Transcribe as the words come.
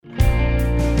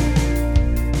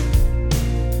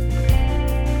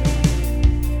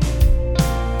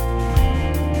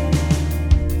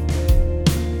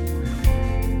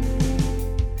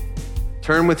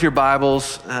Turn with your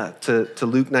Bibles to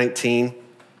Luke 19.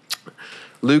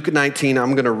 Luke 19,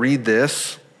 I'm going to read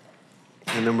this,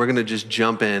 and then we're going to just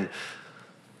jump in.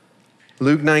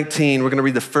 Luke 19, we're going to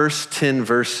read the first 10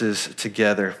 verses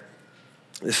together.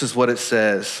 This is what it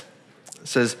says. It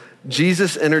says,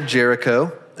 Jesus entered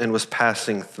Jericho and was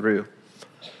passing through.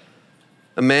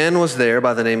 A man was there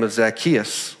by the name of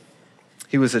Zacchaeus.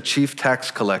 He was a chief tax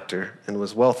collector and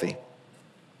was wealthy.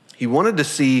 He wanted to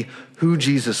see who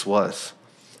Jesus was,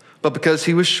 but because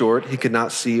he was short, he could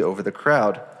not see over the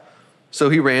crowd.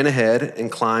 So he ran ahead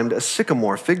and climbed a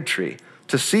sycamore fig tree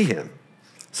to see him,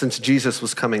 since Jesus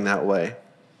was coming that way.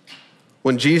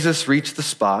 When Jesus reached the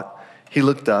spot, he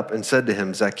looked up and said to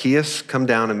him, Zacchaeus, come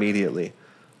down immediately.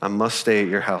 I must stay at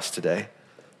your house today.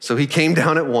 So he came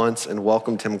down at once and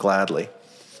welcomed him gladly.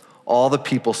 All the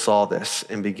people saw this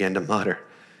and began to mutter,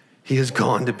 he has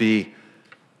gone to be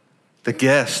the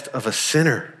guest of a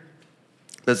sinner.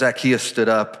 But Zacchaeus stood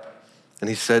up and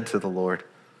he said to the Lord,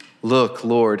 look,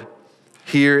 Lord,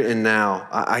 here and now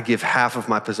I give half of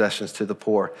my possessions to the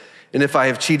poor. And if I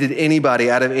have cheated anybody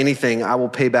out of anything, I will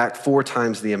pay back 4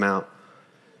 times the amount.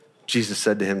 Jesus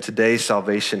said to him, today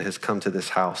salvation has come to this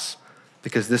house,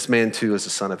 because this man too is a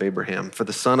son of Abraham. For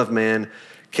the Son of Man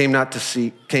came to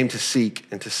seek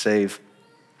and to save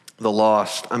the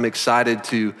lost. I'm excited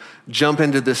to jump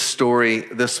into this story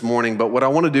this morning, but what I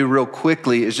want to do real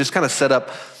quickly is just kind of set up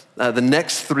the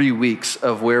next 3 weeks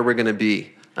of where we're going to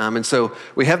be. And so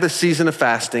we have this season of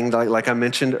fasting, like I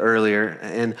mentioned earlier,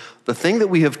 and the thing that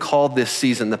we have called this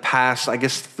season, the past,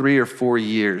 3 or 4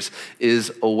 years,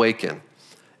 is Awaken.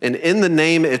 And in the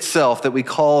name itself that we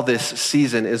call this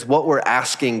season is what we're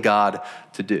asking God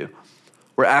to do.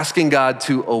 We're asking God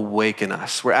to awaken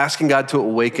us. We're asking God to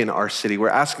awaken our city. We're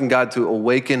asking God to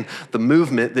awaken the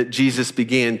movement that Jesus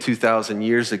began 2,000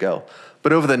 years ago.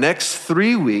 But over the next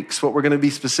 3 weeks, what we're going to be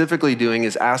specifically doing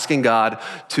is asking God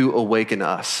to awaken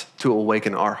us, to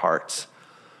awaken our hearts.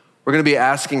 We're going to be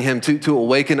asking him to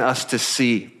awaken us to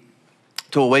see,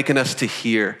 to awaken us to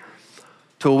hear,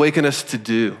 to awaken us to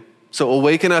do. So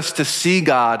awaken us to see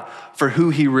God for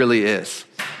who he really is.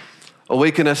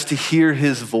 Awaken us to hear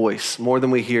his voice more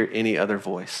than we hear any other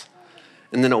voice.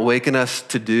 And then awaken us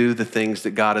to do the things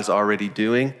that God is already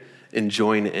doing and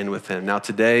join in with him. Now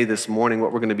today, this morning,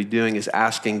 what we're going to be doing is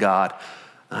asking God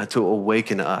to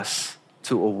awaken us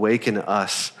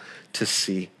to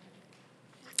see.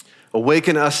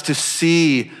 Awaken us to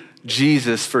see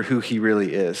Jesus for who he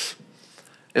really is.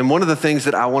 And one of the things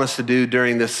that I want us to do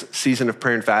during this season of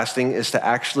prayer and fasting is to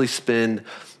actually spend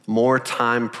more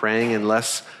time praying and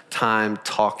less time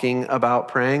talking about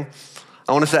praying.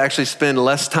 I want us to actually spend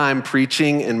less time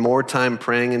preaching and more time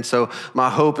praying. And so my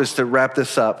hope is to wrap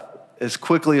this up as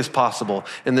quickly as possible,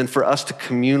 and then for us to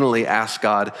communally ask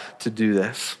God to do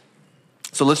this.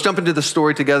 So let's jump into the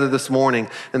story together this morning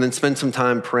and then spend some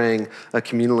time praying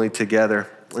communally together.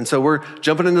 And so we're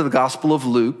jumping into the Gospel of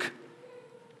Luke,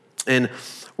 and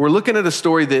we're looking at a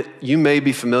story that you may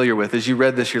be familiar with. As you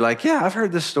read this, you're like, yeah, I've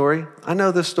heard this story. I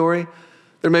know this story.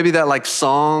 There may be that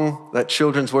song, that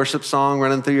children's worship song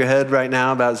running through your head right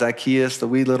now about Zacchaeus, the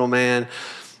wee little man.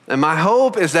 And my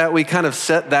hope is that we kind of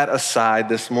set that aside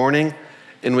this morning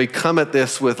and we come at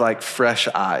this with fresh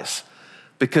eyes,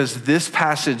 because this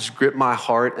passage gripped my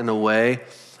heart in a way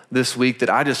this week that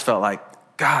I just felt like,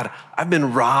 God, I've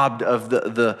been robbed of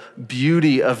the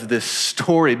beauty of this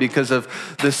story because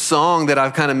of this song that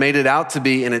I've kind of made it out to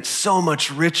be, and it's so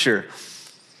much richer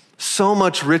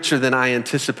than I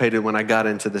anticipated when I got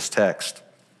into this text.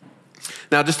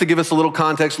 Now, just to give us a little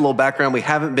context, a little background, we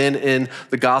haven't been in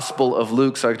the Gospel of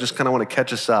Luke, so I just kind of want to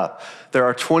catch us up. There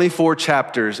are 24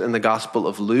 chapters in the Gospel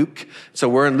of Luke. So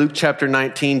we're in Luke chapter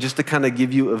 19, just to kind of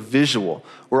give you a visual.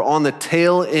 We're on the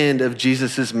tail end of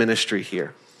Jesus' ministry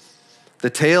here. The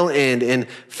tail end. In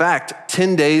fact,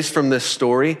 10 days from this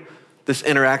story, this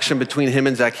interaction between him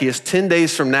and Zacchaeus, 10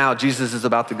 days from now, Jesus is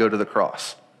about to go to the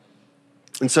cross.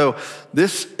 And so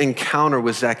this encounter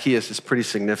with Zacchaeus is pretty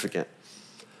significant.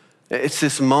 It's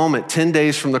this moment, 10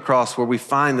 days from the cross, where we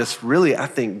find this really, I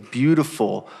think,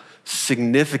 beautiful,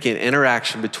 significant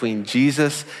interaction between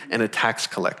Jesus and a tax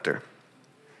collector.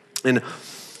 And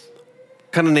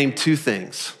kind of name 2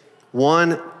 things.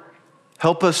 One,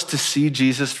 help us to see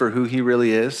Jesus for who he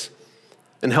really is,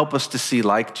 and help us to see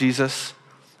like Jesus.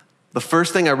 The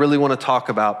first thing I really want to talk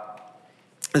about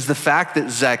is the fact that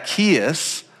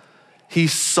Zacchaeus, he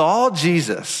saw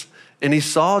Jesus, and he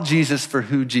saw Jesus for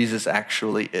who Jesus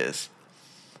actually is.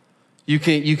 You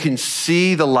can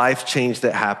see the life change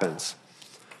that happens.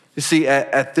 You see,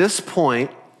 at this point,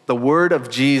 the word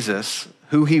of Jesus,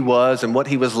 who he was and what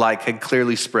he was like, had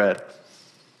clearly spread.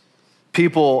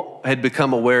 people had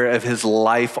become aware of his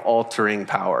life-altering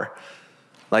power.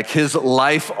 Like his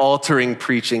life-altering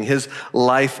preaching, his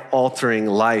life-altering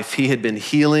life. He had been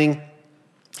healing,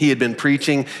 he had been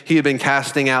preaching, he had been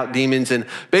casting out demons. And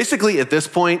basically at this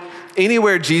point,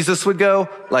 anywhere Jesus would go,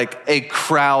 like a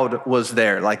crowd was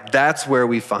there. Like that's where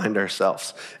we find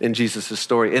ourselves in Jesus'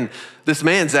 story. And this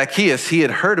man, Zacchaeus, he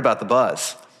had heard about the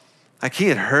buzz. Like he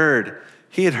had heard,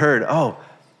 oh,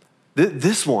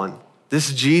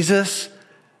 this Jesus,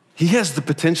 he has the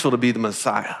potential to be the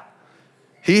Messiah.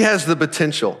 He has the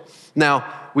potential. Now,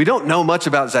 we don't know much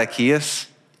about Zacchaeus.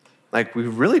 Like we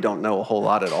really don't know a whole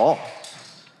lot at all.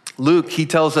 Luke, he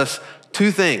tells us two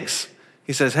things.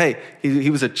 He says, hey, he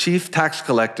was a chief tax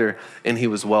collector and he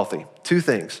was wealthy. Two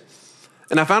things.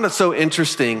 And I found it so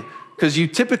interesting because you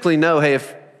typically know, hey,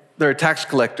 if they're a tax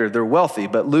collector, they're wealthy.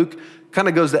 But Luke kind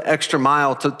of goes the extra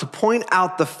mile to point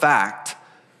out the fact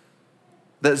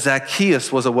that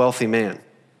Zacchaeus was a wealthy man.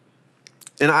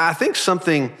 And I think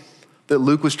something that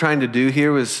Luke was trying to do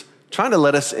here was trying to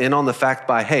let us in on the fact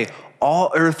by, hey,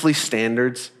 all earthly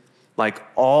standards, like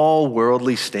all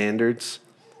worldly standards,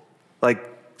 like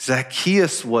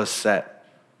Zacchaeus was set.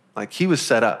 Like he was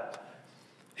set up.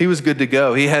 He was good to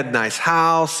go. He had a nice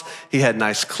house. He had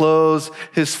nice clothes.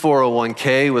 His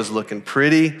 401k was looking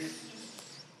pretty.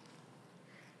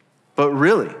 But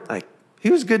really, like he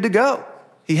was good to go.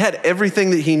 He had everything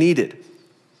that he needed.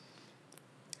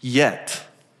 Yet,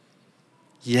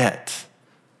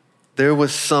 there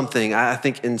was something, I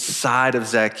think, inside of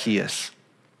Zacchaeus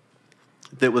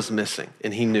that was missing,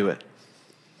 and he knew it.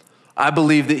 I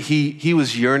believe that he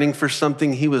was yearning for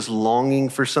something. He was longing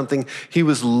for something. He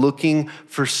was looking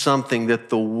for something that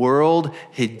the world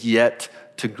had yet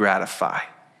to gratify.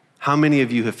 How many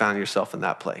of you have found yourself in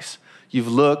that place? You've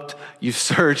looked, you've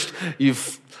searched,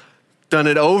 you've done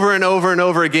it over and over and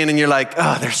over again, and you're like,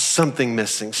 oh, there's something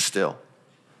missing still.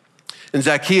 And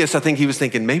Zacchaeus, I think he was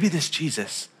thinking, maybe this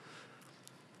Jesus,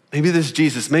 maybe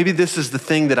this is the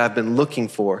thing that I've been looking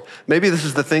for. Maybe this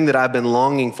is the thing that I've been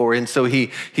longing for. And so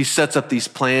he sets up these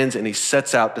plans and he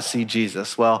sets out to see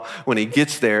Jesus. Well, when he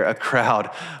gets there, a crowd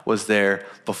was there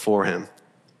before him.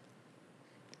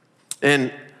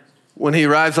 And when he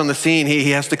arrives on the scene,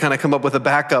 he has to kind of come up with a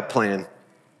backup plan.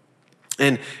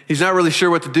 And he's not really sure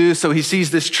what to do. So he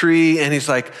sees this tree and he's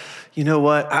like, you know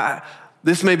what?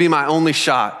 This may be my only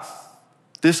shot.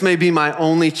 This may be my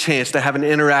only chance to have an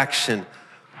interaction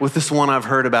with this one I've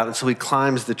heard about. And so he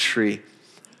climbs the tree.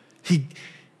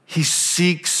 He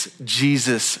seeks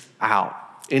Jesus out,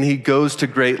 and he goes to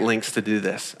great lengths to do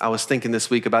this. I was thinking this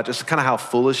week about just kind of how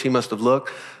foolish he must have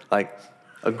looked, like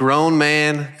a grown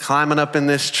man climbing up in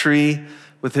this tree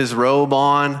with his robe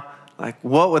on. Like,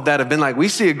 what would that have been like? We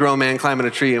see a grown man climbing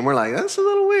a tree, and we're like, that's a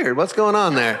little weird. What's going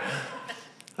on there?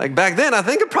 Like back then, I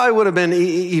think it probably would have been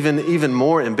even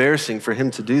more embarrassing for him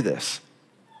to do this.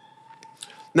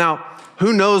 Now,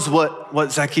 who knows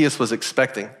what Zacchaeus was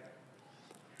expecting?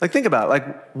 Like think about it.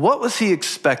 Like what was he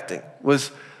expecting?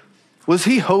 Was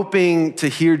he hoping to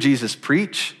hear Jesus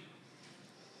preach?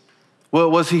 Well,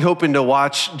 was he hoping to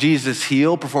watch Jesus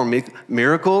heal, perform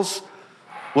miracles?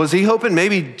 Was he hoping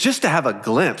maybe just to have a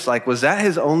glimpse? Like was that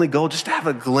his only goal, just to have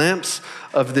a glimpse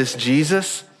of this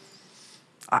Jesus?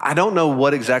 I don't know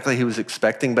what exactly he was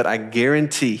expecting, but I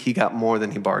guarantee he got more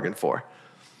than he bargained for.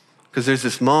 Because there's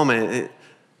this moment,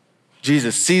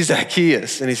 Jesus sees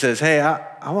Zacchaeus and he says, hey,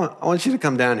 I want you to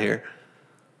come down here.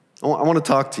 I want to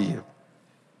talk to you.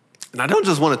 And I don't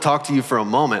just want to talk to you for a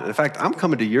moment. In fact, I'm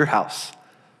coming to your house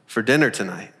for dinner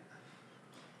tonight.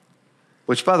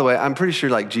 Which, by the way, I'm pretty sure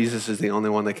like Jesus is the only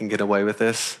one that can get away with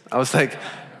this. I was like,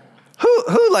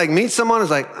 who like meets someone is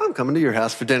like, I'm coming to your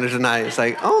house for dinner tonight. It's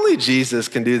like, only Jesus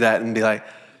can do that and be like,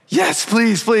 yes,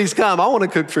 please come. I want to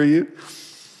cook for you.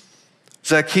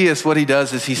 Zacchaeus, what he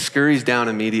does is he scurries down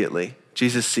immediately.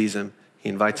 Jesus sees him. He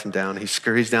invites him down. He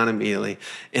scurries down immediately.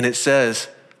 And it says,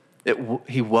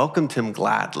 he welcomed him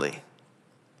gladly.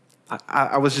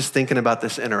 I was just thinking about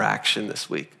this interaction this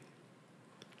week.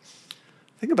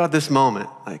 Think about this moment.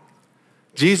 Like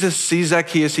Jesus sees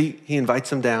Zacchaeus. He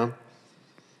invites him down.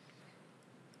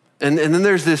 And then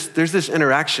there's this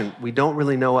interaction. We don't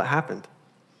really know what happened.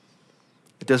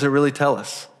 It doesn't really tell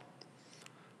us.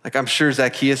 Like I'm sure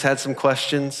Zacchaeus had some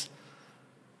questions.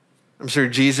 I'm sure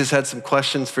Jesus had some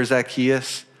questions for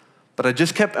Zacchaeus. But I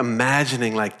just kept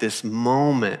imagining like this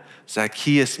moment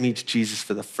Zacchaeus meets Jesus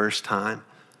for the first time.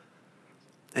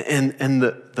 And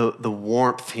the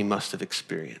warmth he must have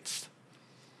experienced.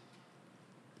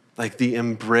 Like the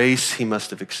embrace he must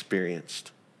have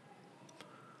experienced.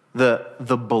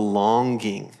 The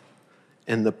belonging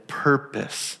and the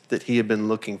purpose that he had been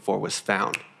looking for was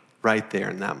found right there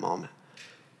in that moment.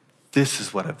 this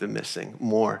is what I've been missing.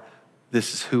 More,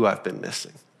 this is who I've been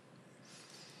missing.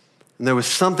 And there was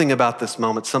something about this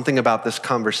moment, something about this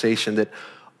conversation that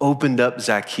opened up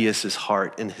Zacchaeus'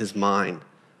 heart and his mind.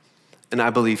 And I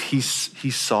believe he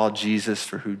saw Jesus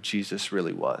for who Jesus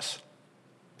really was.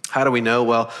 How do we know?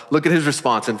 Well, look at his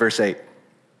response in verse 8.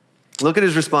 Look at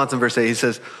his response in verse 8. He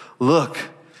says, look,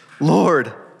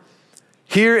 Lord,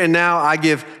 here and now I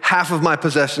give half of my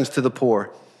possessions to the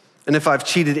poor. And if I've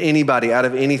cheated anybody out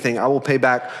of anything, I will pay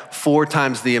back 4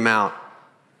 times the amount.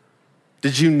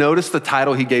 Did you notice the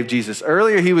title he gave Jesus?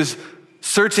 Earlier he was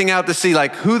searching out to see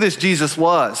like who this Jesus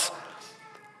was.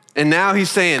 And now he's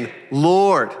saying,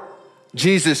 Lord,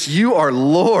 Jesus, you are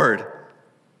Lord.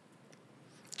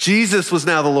 Jesus was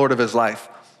now the Lord of his life.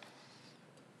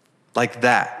 Like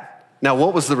that. Now,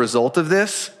 what was the result of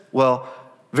this? Well,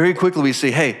 very quickly we see,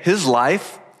 hey, his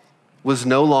life was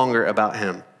no longer about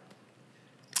him.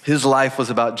 His life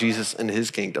was about Jesus and his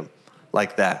kingdom,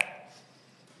 like that.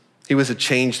 He was a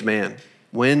changed man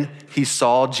when he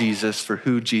saw Jesus for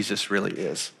who Jesus really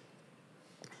is.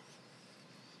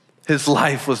 His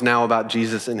life was now about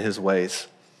Jesus and his ways.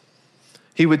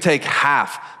 He would take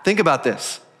half. Think about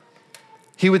this.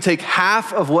 He would take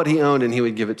half of what he owned and he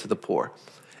would give it to the poor.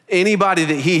 Anybody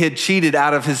that he had cheated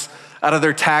out of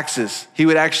their taxes, he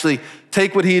would actually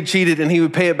take what he had cheated and he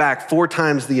would pay it back 4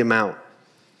 times the amount.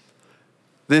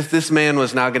 This man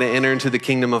was now going to enter into the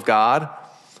kingdom of God,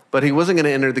 but he wasn't going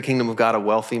to enter the kingdom of God a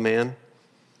wealthy man.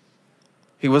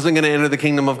 He wasn't going to enter the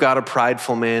kingdom of God a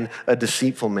prideful man, a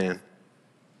deceitful man,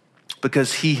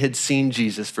 because he had seen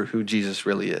Jesus for who Jesus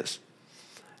really is.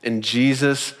 And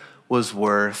Jesus was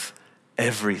worth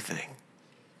everything.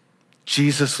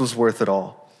 Jesus was worth it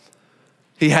all.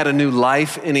 He had a new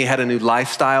life and he had a new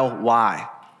lifestyle. Why?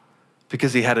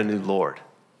 Because he had a new Lord.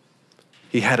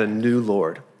 He had a new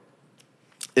Lord.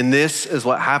 And this is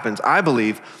what happens, I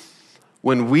believe,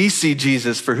 when we see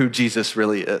Jesus for who Jesus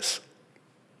really is.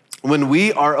 When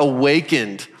we are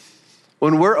awakened,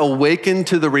 when we're awakened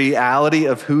to the reality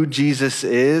of who Jesus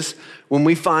is, when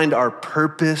we find our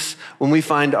purpose, when we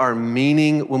find our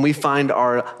meaning, when we find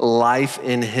our life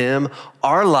in him,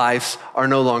 our lives are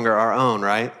no longer our own,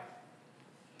 right?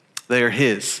 They are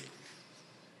his.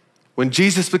 When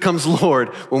Jesus becomes Lord,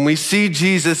 when we see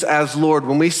Jesus as Lord,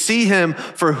 when we see him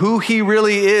for who he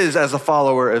really is as a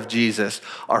follower of Jesus,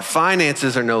 our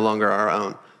finances are no longer our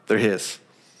own, they're his.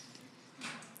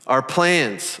 Our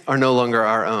plans are no longer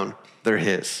our own, they're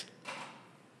his.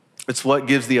 It's what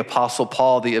gives the Apostle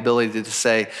Paul the ability to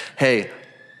say, hey,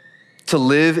 to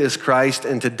live is Christ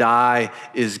and to die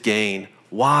is gain.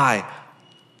 Why?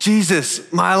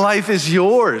 Jesus, my life is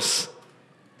yours.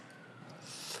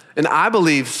 And I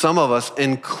believe some of us,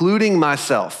 including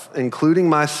myself,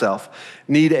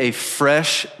 need a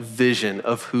fresh vision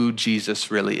of who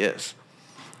Jesus really is.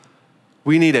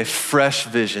 We need a fresh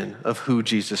vision of who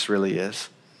Jesus really is.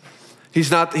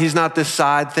 He's not this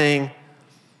side thing.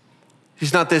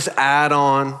 He's not this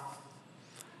add-on.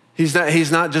 He's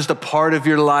not just a part of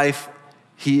your life.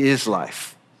 He is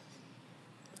life.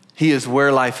 He is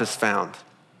where life is found.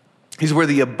 He's where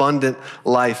the abundant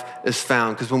life is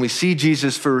found. Because when we see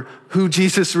Jesus for who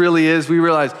Jesus really is, we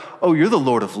realize, oh, you're the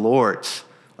Lord of Lords.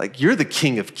 Like, you're the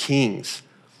King of Kings.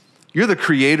 You're the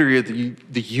creator of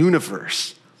the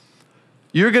universe.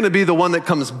 You're going to be the one that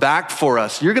comes back for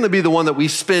us. You're going to be the one that we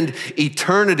spend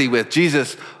eternity with.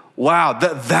 Jesus, wow,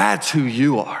 that's who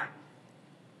you are.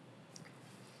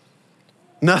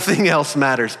 Nothing else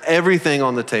matters. Everything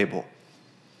on the table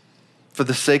for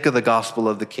the sake of the gospel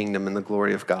of the kingdom and the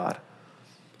glory of God.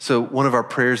 So one of our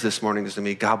prayers this morning is to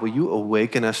me, God, will you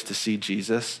awaken us to see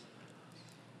Jesus?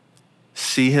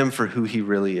 See him for who he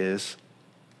really is.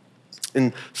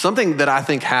 And something I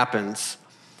think happens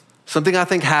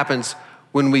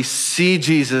when we see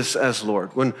Jesus as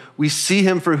Lord, when we see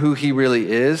him for who he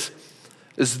really is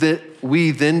that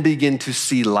we then begin to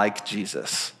see like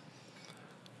Jesus.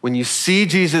 When you see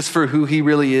Jesus for who he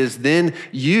really is, then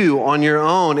you on your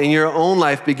own, in your own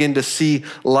life, begin to see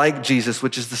like Jesus,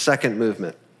 which is the second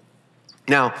movement.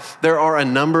 Now, there are a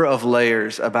number of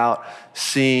layers about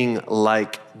seeing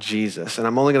like Jesus, and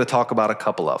I'm only going to talk about a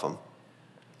couple of them.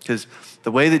 Because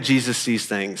the way that Jesus sees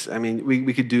things, I mean,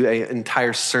 we could do an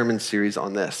entire sermon series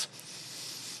on this.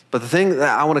 But the thing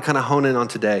that I want to kind of hone in on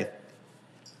today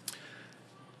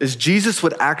is Jesus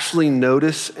would actually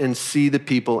notice and see the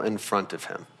people in front of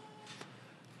him.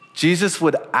 Jesus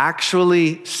would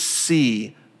actually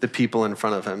see the people in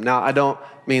front of him. Now, I don't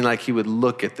mean like he would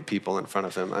look at the people in front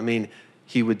of him. I mean,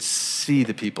 he would see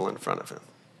the people in front of him.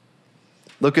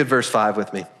 Look at verse 5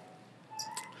 with me.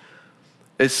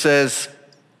 It says,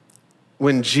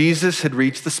 when Jesus had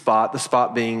reached the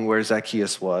spot being where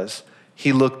Zacchaeus was,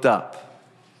 he looked up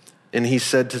and he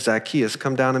said to Zacchaeus,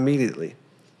 come down immediately.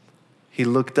 He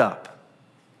looked up.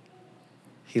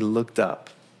 He looked up.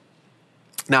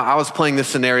 Now, I was playing this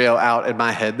scenario out in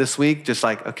my head this week, just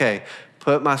like, okay,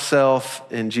 put myself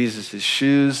in Jesus'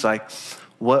 shoes. Like,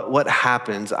 what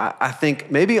happens? I think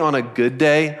maybe on a good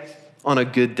day,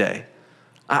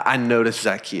 I notice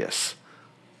Zacchaeus.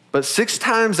 But 6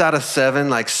 times out of 7,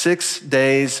 like 6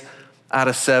 days out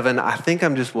of 7, I think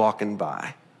I'm just walking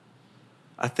by.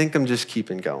 I think I'm just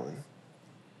keeping going.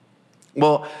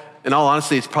 Well, in all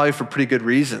honesty, it's probably for pretty good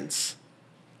reasons.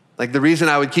 Like the reason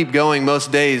I would keep going most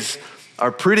days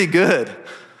are pretty good.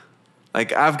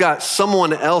 Like I've got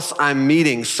someone else I'm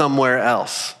meeting somewhere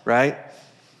else, right?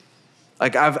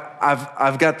 Like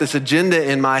I've got this agenda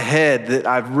in my head that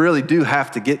I really do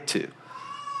have to get to.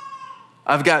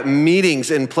 I've got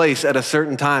meetings in place at a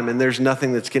certain time, and there's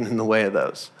nothing that's getting in the way of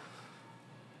those.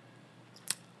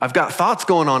 I've got thoughts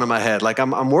going on in my head. Like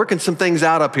I'm working some things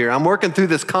out up here. I'm working through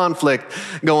this conflict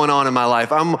going on in my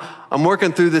life. I'm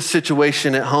working through this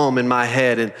situation at home in my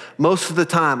head, and most of the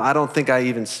time, I don't think I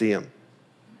even see them.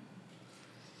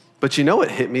 But you know what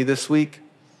hit me this week?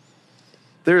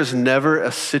 There is never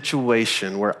a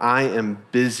situation where I am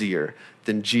busier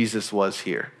than Jesus was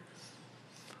here.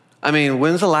 I mean,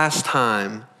 when's the last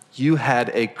time you had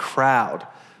a crowd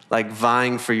like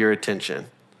vying for your attention?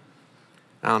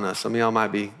 I don't know, some of y'all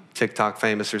might be TikTok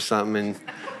famous or something and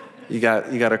you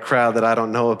got a crowd that I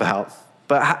don't know about.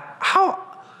 But how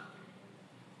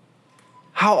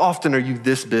often are you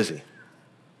this busy?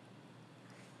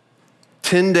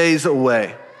 10 days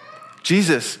away.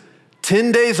 Jesus,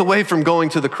 10 days away from going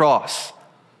to the cross.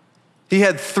 He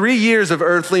had 3 years of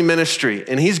earthly ministry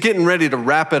and he's getting ready to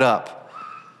wrap it up.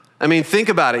 I mean, think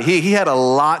about it. He had a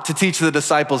lot to teach the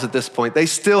disciples at this point. They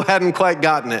still hadn't quite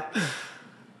gotten it.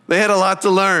 They had a lot to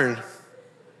learn.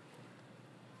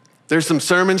 There's some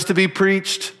sermons to be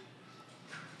preached.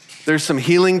 There's some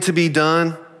healing to be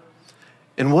done.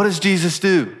 And what does Jesus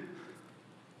do?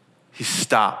 He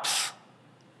stops.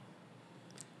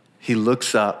 He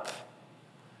looks up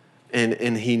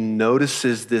and he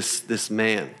notices this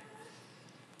man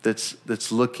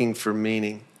that's looking for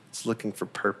meaning. It's looking for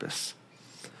purpose.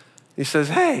 He says,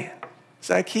 hey,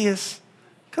 Zacchaeus,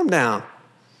 come down.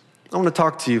 I want to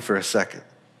talk to you for a second.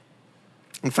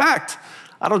 In fact,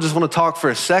 I don't just want to talk for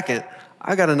a second.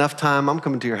 I got enough time. I'm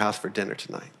coming to your house for dinner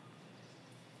tonight.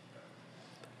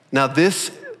 Now,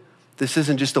 this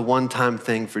isn't just a one-time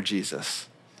thing for Jesus.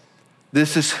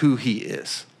 This is who he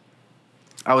is.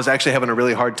 I was actually having a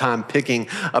really hard time picking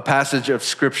a passage of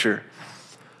scripture.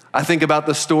 I think about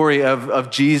the story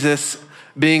of Jesus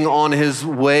being on his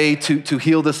way to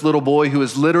heal this little boy who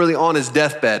is literally on his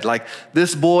deathbed. Like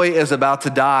this boy is about to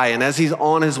die. And as he's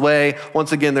on his way,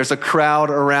 once again, there's a crowd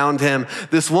around him.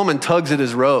 This woman tugs at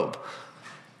his robe.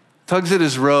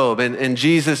 And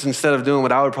Jesus, instead of doing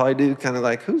what I would probably do, kind of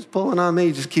like, who's pulling on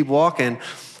me? Just keep walking.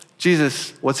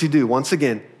 Jesus, what's he do? Once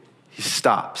again, he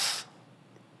stops.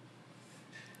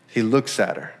 He looks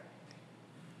at her.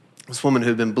 This woman who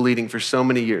had been bleeding for so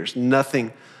many years,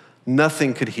 nothing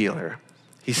could heal her.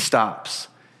 He stops.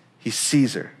 He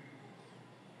sees her.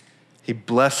 He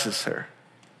blesses her.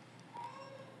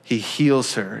 He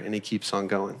heals her, and he keeps on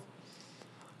going.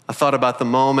 I thought about the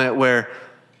moment where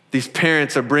these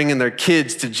parents are bringing their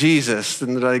kids to Jesus,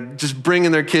 and they're like just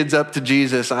bringing their kids up to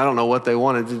Jesus. I don't know what they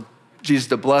wanted. Jesus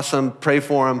to bless them, pray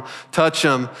for them, touch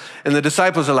them. And the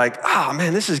disciples are like, oh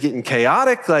man, this is getting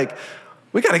chaotic. Like,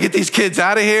 we got to get these kids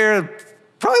out of here.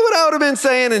 Probably what I would have been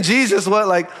saying. And Jesus,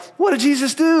 what did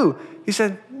Jesus do? He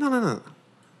said, no.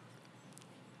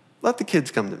 Let the kids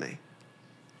come to me.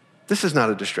 This is not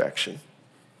a distraction.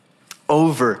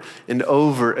 Over and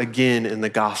over again in the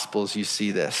Gospels, you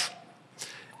see this.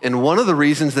 And one of the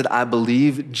reasons that I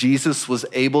believe Jesus was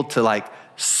able to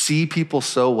see people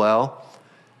so well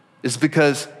is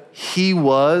because he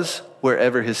was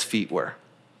wherever his feet were.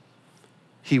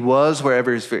 He was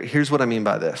wherever his feet. Here's what I mean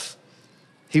by this.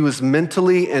 He was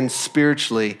mentally and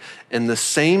spiritually in the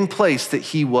same place that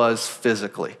he was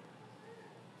physically.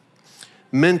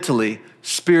 Mentally,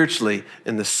 spiritually,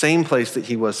 in the same place that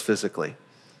he was physically.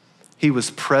 He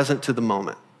was present to the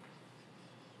moment.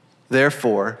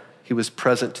 Therefore, he was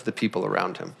present to the people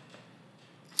around him.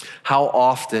 How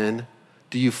often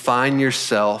do you find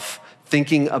yourself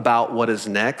thinking about what is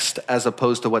next as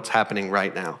opposed to what's happening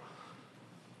right now?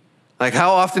 Like,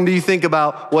 how often do you think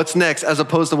about what's next as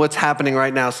opposed to what's happening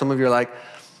right now? Some of you are like,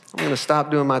 I'm going to stop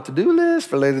doing my to-do list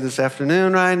for later this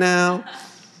afternoon right now.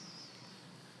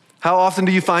 How often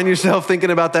do you find yourself thinking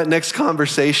about that next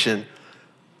conversation?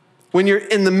 When you're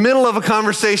in the middle of a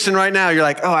conversation right now, you're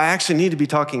like, oh, I actually need to be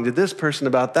talking to this person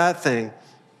about that thing.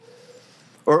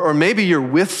 Or maybe you're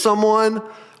with someone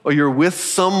or you're with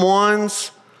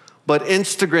someone's, but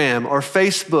Instagram or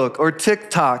Facebook or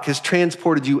TikTok has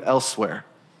transported you elsewhere.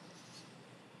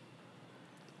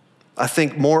 I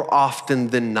think more often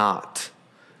than not,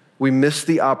 we miss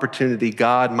the opportunity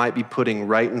God might be putting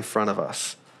right in front of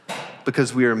us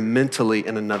because we are mentally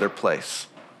in another place,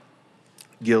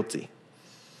 guilty.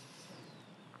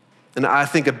 And I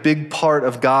think a big part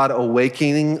of God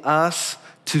awakening us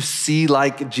to see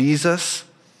like Jesus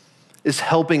is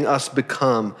helping us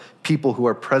become people who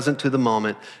are present to the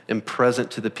moment and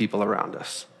present to the people around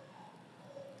us.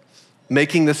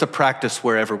 Making this a practice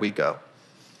wherever we go,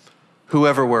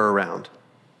 whoever we're around.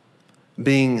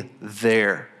 Being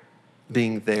there,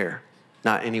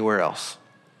 not anywhere else.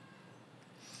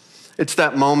 It's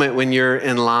that moment when you're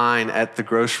in line at the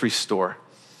grocery store,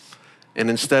 and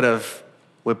instead of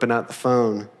whipping out the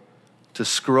phone to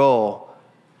scroll,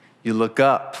 you look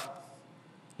up,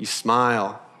 you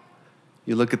smile,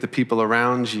 you look at the people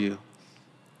around you,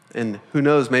 and who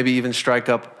knows, maybe even strike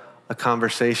up a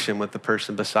conversation with the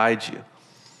person beside you.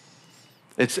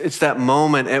 It's that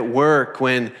moment at work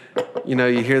when, you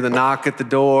hear the knock at the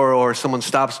door or someone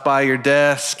stops by your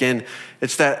desk, and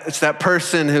it's that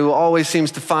person who always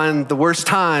seems to find the worst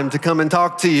time to come and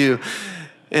talk to you.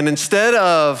 And instead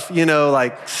of,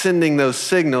 sending those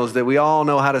signals that we all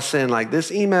know how to send, like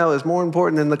this email is more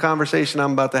important than the conversation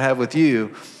I'm about to have with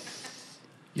you,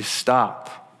 you stop.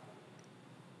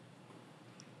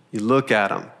 You look at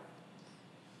them.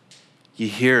 You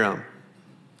hear them.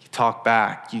 You talk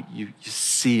back. You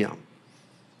see them.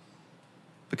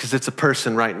 Because it's a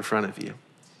person right in front of you.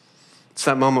 It's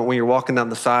that moment when you're walking down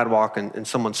the sidewalk and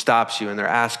someone stops you and they're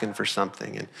asking for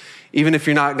something. And even if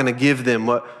you're not going to give them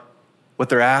what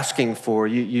they're asking for,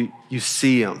 you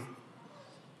see them.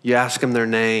 You ask them their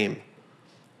name.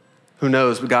 Who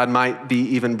knows, but God might be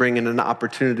even bringing an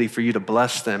opportunity for you to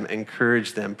bless them,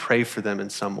 encourage them, pray for them in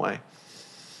some way.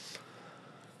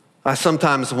 I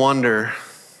sometimes wonder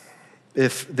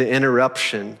if the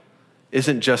interruption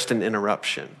isn't just an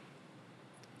interruption,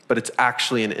 but it's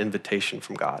actually an invitation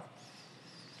from God.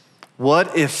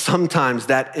 What if sometimes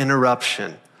that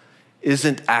interruption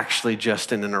isn't actually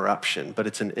just an interruption, but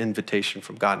it's an invitation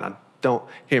from God? Now, don't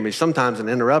hear me. Sometimes an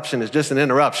interruption is just an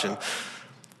interruption,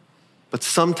 but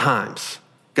sometimes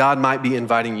God might be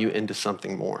inviting you into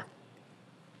something more.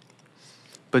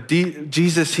 But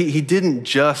Jesus, he didn't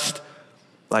just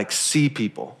see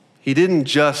people. He didn't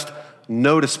just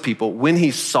notice people. When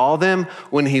he saw them,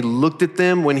 when he looked at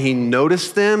them, when he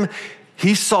noticed them,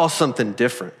 he saw something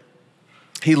different.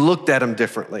 He looked at them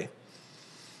differently.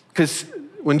 Because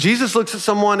when Jesus looks at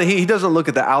someone, he doesn't look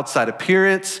at the outside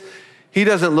appearance. He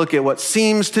doesn't look at what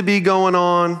seems to be going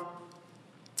on.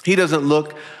 He doesn't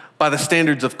look by the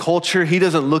standards of culture. He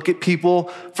doesn't look at people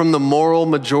from the moral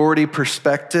majority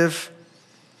perspective.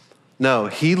 No,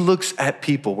 he looks at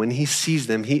people. When he sees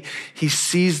them, he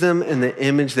sees them in the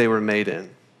image they were made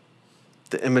in,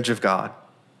 the image of God.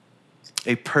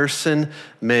 A person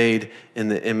made in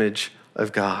the image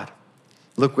of God.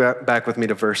 Look back with me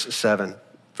to verse 7.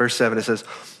 Verse 7, it says,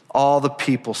 all the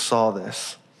people saw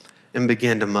this and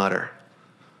began to mutter,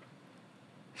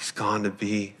 he's gone to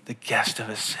be the guest of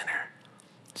a sinner.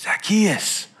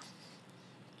 Zacchaeus.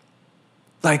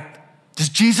 Does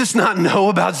Jesus not know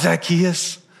about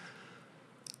Zacchaeus?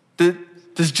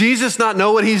 Does Jesus not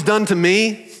know what he's done to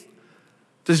me?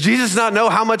 Does Jesus not know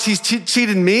how much he's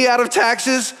cheated me out of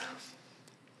taxes?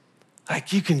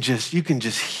 You can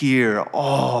just hear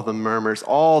all the murmurs,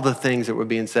 all the things that were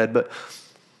being said. But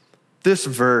this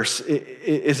verse it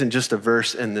isn't just a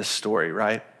verse in this story,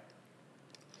 right?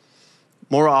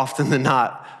 More often than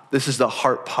not, this is the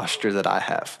heart posture that I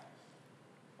have.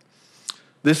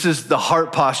 This is the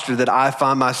heart posture that I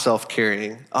find myself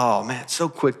carrying. Oh man, so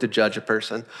quick to judge a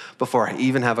person before I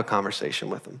even have a conversation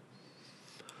with them.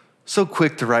 So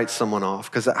quick to write someone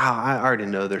off because I already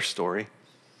know their story.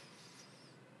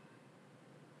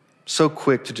 So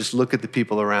quick to just look at the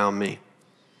people around me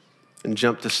and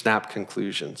jump to snap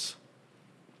conclusions.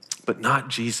 But not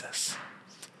Jesus.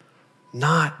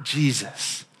 Not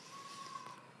Jesus.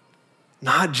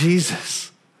 Not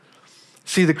Jesus.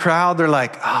 See, the crowd, they're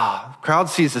like, crowd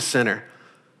sees a sinner.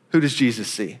 Who does Jesus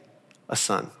see? A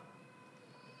son.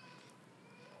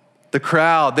 The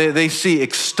crowd, they see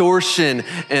extortion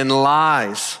and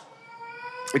lies.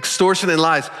 Extortion and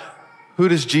lies. Who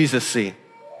does Jesus see?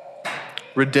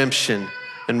 Redemption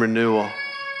and renewal.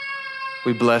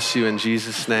 We bless you in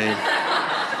Jesus' name.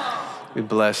 We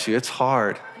bless you. It's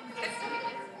hard.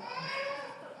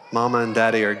 Mama and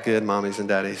daddy are good mommies and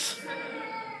daddies.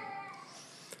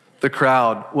 The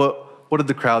crowd, what did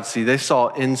the crowd see? They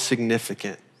saw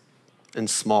insignificant and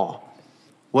small.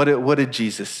 What did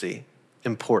Jesus see?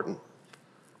 Important,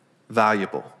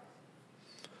 valuable.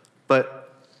 But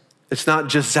it's not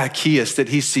just Zacchaeus that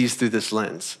he sees through this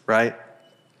lens, right?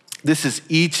 This is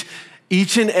each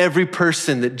and every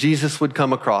person that Jesus would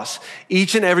come across,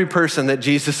 each and every person that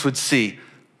Jesus would see,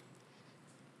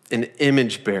 an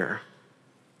image bearer,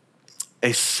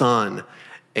 a son,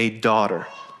 a daughter,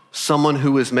 someone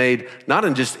who was made not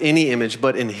in just any image,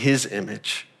 but in his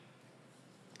image.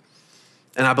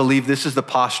 And I believe this is the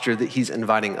posture that he's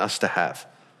inviting us to have.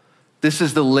 This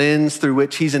is the lens through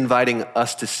which he's inviting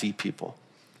us to see people.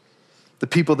 The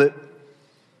people that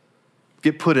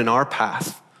get put in our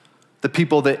path, the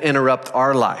people that interrupt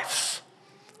our lives.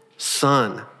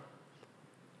 Son,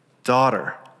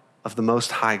 daughter of the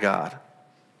Most High God.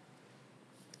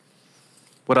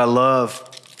 What I love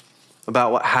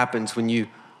about what happens when you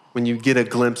get a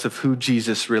glimpse of who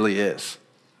Jesus really is.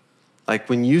 Like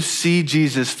when you see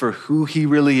Jesus for who he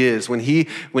really is, when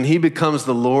he becomes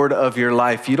the Lord of your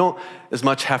life, you don't as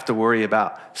much have to worry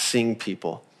about seeing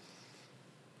people.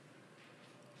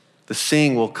 The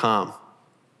seeing will come.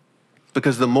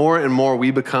 Because the more and more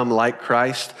we become like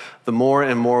Christ, the more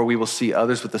and more we will see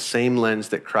others with the same lens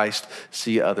that Christ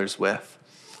see others with.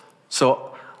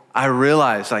 So I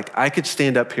realize I could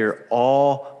stand up here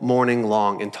all morning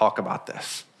long and talk about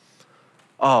this.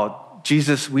 Oh,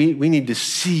 Jesus, we need to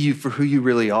see you for who you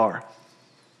really are.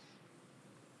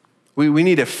 We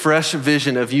need a fresh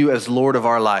vision of you as Lord of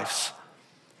our lives.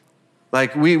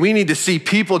 Like we need to see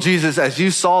people, Jesus, as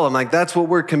you saw them. Like that's what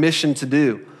we're commissioned to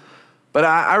do. But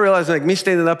I realize me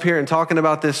standing up here and talking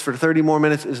about this for 30 more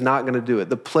minutes is not going to do it.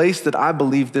 The place that I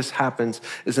believe this happens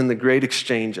is in the great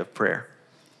exchange of prayer.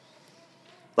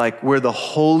 Like where the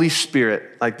Holy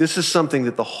Spirit, like this is something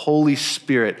that the Holy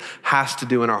Spirit has to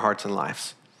do in our hearts and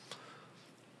lives.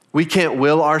 We can't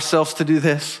will ourselves to do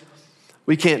this.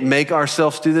 We can't make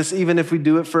ourselves do this. Even if we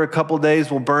do it for a couple days,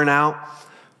 we'll burn out.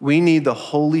 We need the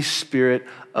Holy Spirit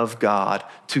of God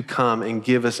to come and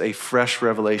give us a fresh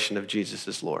revelation of Jesus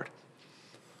as Lord.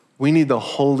 We need the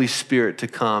Holy Spirit to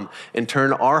come and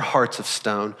turn our hearts of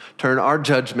stone, turn our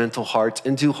judgmental hearts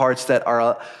into hearts that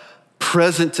are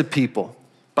present to people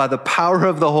by the power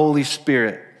of the Holy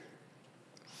Spirit.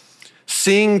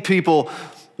 Seeing people,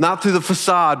 not through the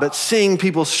facade, but seeing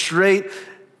people straight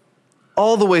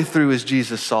all the way through as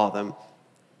Jesus saw them.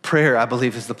 Prayer, I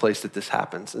believe, is the place that this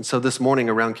happens. And so this morning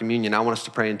around communion, I want us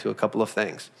to pray into a couple of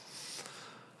things.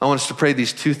 I want us to pray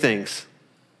these two things.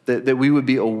 That we would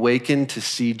be awakened to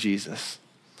see Jesus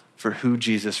for who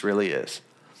Jesus really is.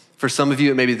 For some of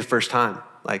you, it may be the first time.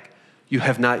 Like you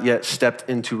have not yet stepped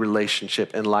into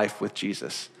relationship and life with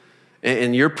Jesus.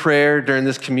 And your prayer during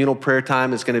this communal prayer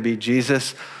time is going to be,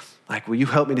 Jesus, like, will you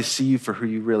help me to see you for who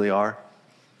you really are?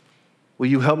 Will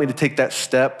you help me to take that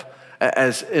step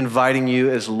as inviting you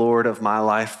as Lord of my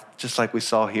life, just like we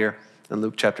saw here in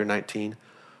Luke chapter 19.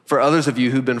 For others of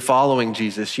you who've been following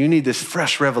Jesus, you need this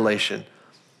fresh revelation.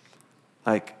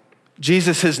 Like,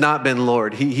 Jesus has not been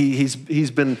Lord.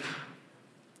 He's been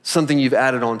something you've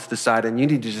added on to the side, and you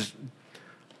need to just,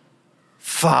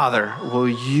 Father, will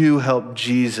you help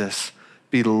Jesus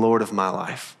be the Lord of my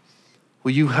life?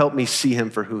 Will you help me see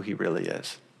him for who he really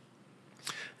is?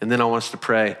 And then I want us to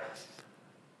pray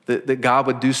that God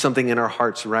would do something in our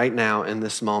hearts right now in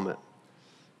this moment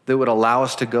that would allow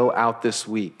us to go out this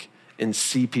week and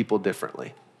see people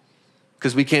differently.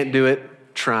 Because we can't do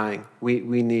it trying. We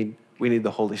need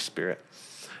the Holy Spirit.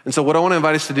 And so what I want to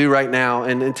invite us to do right now,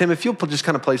 and Tim, if you'll just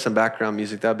kind of play some background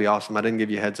music, that'd be awesome. I didn't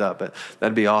give you a heads up, but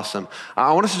that'd be awesome.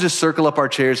 I want us to just circle up our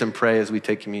chairs and pray as we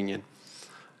take communion.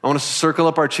 I want us to circle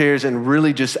up our chairs and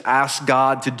really just ask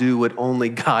God to do what only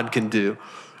God can do.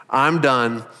 I'm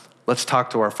done. Let's talk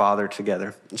to our Father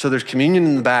together. And so there's communion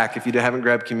in the back if you haven't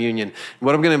grabbed communion. And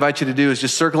what I'm going to invite you to do is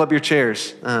just circle up your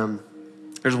chairs.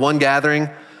 There's one gathering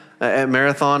at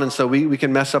Marathon, and so we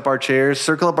can mess up our chairs.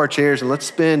 Circle up our chairs, and let's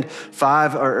spend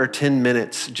 5 or 10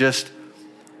 minutes just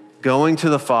going to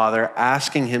the Father,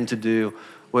 asking him to do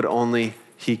what only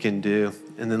he can do.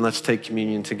 And then let's take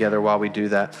communion together while we do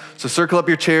that. So circle up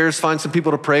your chairs, find some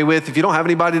people to pray with. If you don't have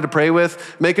anybody to pray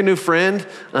with, make a new friend.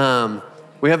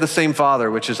 We have the same Father,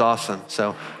 which is awesome.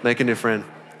 So make a new friend.